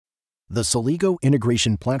The Celigo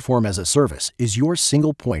Integration Platform as a Service is your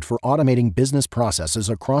single point for automating business processes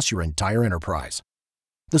across your entire enterprise.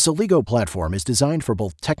 The Celigo platform is designed for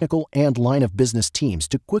both technical and line of business teams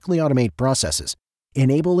to quickly automate processes,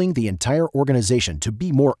 enabling the entire organization to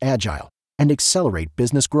be more agile and accelerate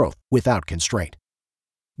business growth without constraint.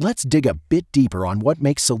 Let's dig a bit deeper on what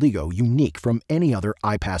makes Celigo unique from any other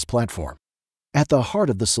iPaaS platform. At the heart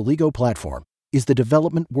of the Celigo platform is the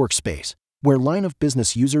development workspace, where line of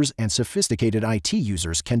business users and sophisticated IT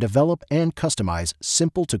users can develop and customize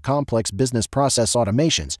simple to complex business process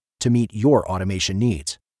automations to meet your automation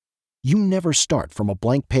needs. You never start from a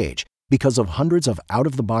blank page because of hundreds of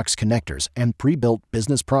out-of-the-box connectors and pre-built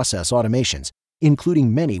business process automations,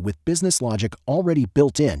 including many with business logic already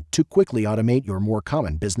built in to quickly automate your more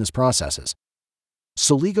common business processes.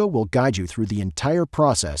 Celigo will guide you through the entire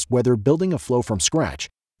process, whether building a flow from scratch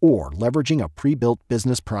or leveraging a pre-built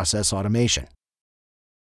business process automation.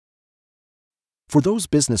 For those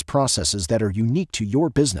business processes that are unique to your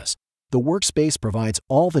business, the workspace provides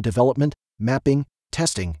all the development, mapping,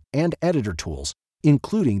 testing, and editor tools,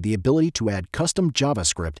 including the ability to add custom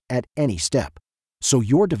JavaScript at any step, so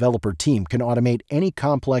your developer team can automate any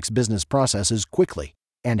complex business processes quickly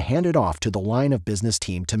and hand it off to the line of business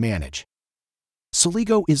team to manage.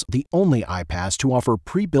 Celigo is the only iPaaS to offer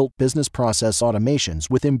pre-built business process automations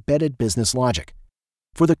with embedded business logic.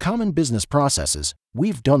 For the common business processes,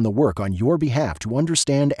 we've done the work on your behalf to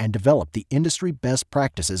understand and develop the industry best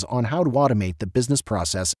practices on how to automate the business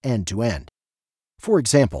process end-to-end. For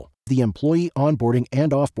example, the employee onboarding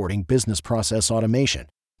and offboarding business process automation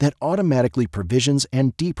that automatically provisions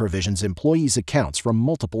and deprovisions employees' accounts from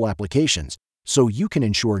multiple applications so you can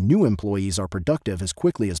ensure new employees are productive as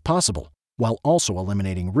quickly as possible, while also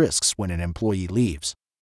eliminating risks when an employee leaves.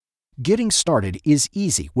 Getting started is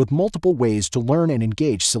easy with multiple ways to learn and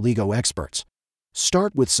engage Celigo experts.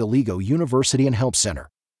 Start with Celigo University and Help Center.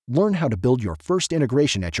 Learn how to build your first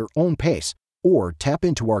integration at your own pace, or tap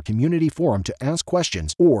into our community forum to ask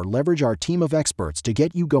questions or leverage our team of experts to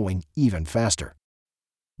get you going even faster.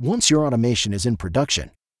 Once your automation is in production,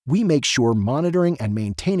 we make sure monitoring and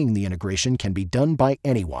maintaining the integration can be done by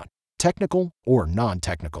anyone, technical or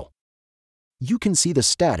non-technical. You can see the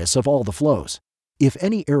status of all the flows. If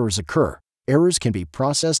any errors occur, errors can be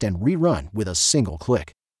processed and rerun with a single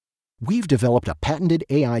click. We've developed a patented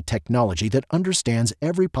AI technology that understands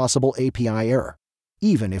every possible API error,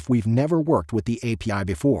 even if we've never worked with the API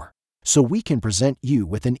before, so we can present you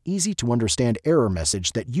with an easy-to-understand error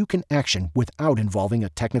message that you can action without involving a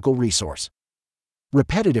technical resource.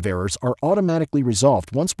 Repetitive errors are automatically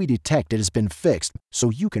resolved once we detect it has been fixed,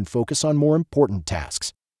 so you can focus on more important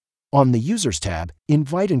tasks. On the Users tab,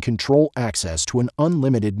 invite and control access to an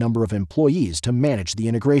unlimited number of employees to manage the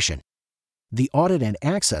integration. The Audit and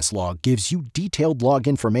Access Log gives you detailed log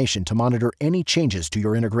information to monitor any changes to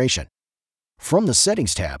your integration. From the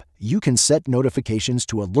Settings tab, you can set notifications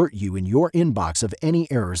to alert you in your inbox of any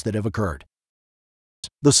errors that have occurred.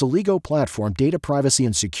 The Celigo platform data privacy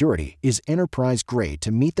and security is enterprise-grade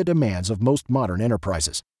to meet the demands of most modern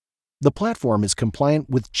enterprises. The platform is compliant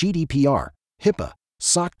with GDPR, HIPAA,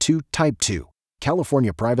 SOC 2 Type 2,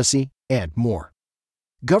 California privacy, and more.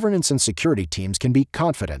 Governance and security teams can be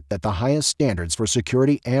confident that the highest standards for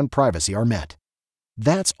security and privacy are met.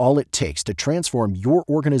 That's all it takes to transform your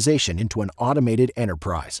organization into an automated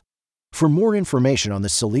enterprise. For more information on the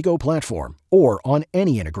Celigo platform or on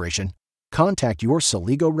any integration, contact your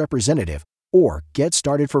Celigo representative or get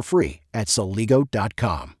started for free at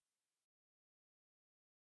celigo.com.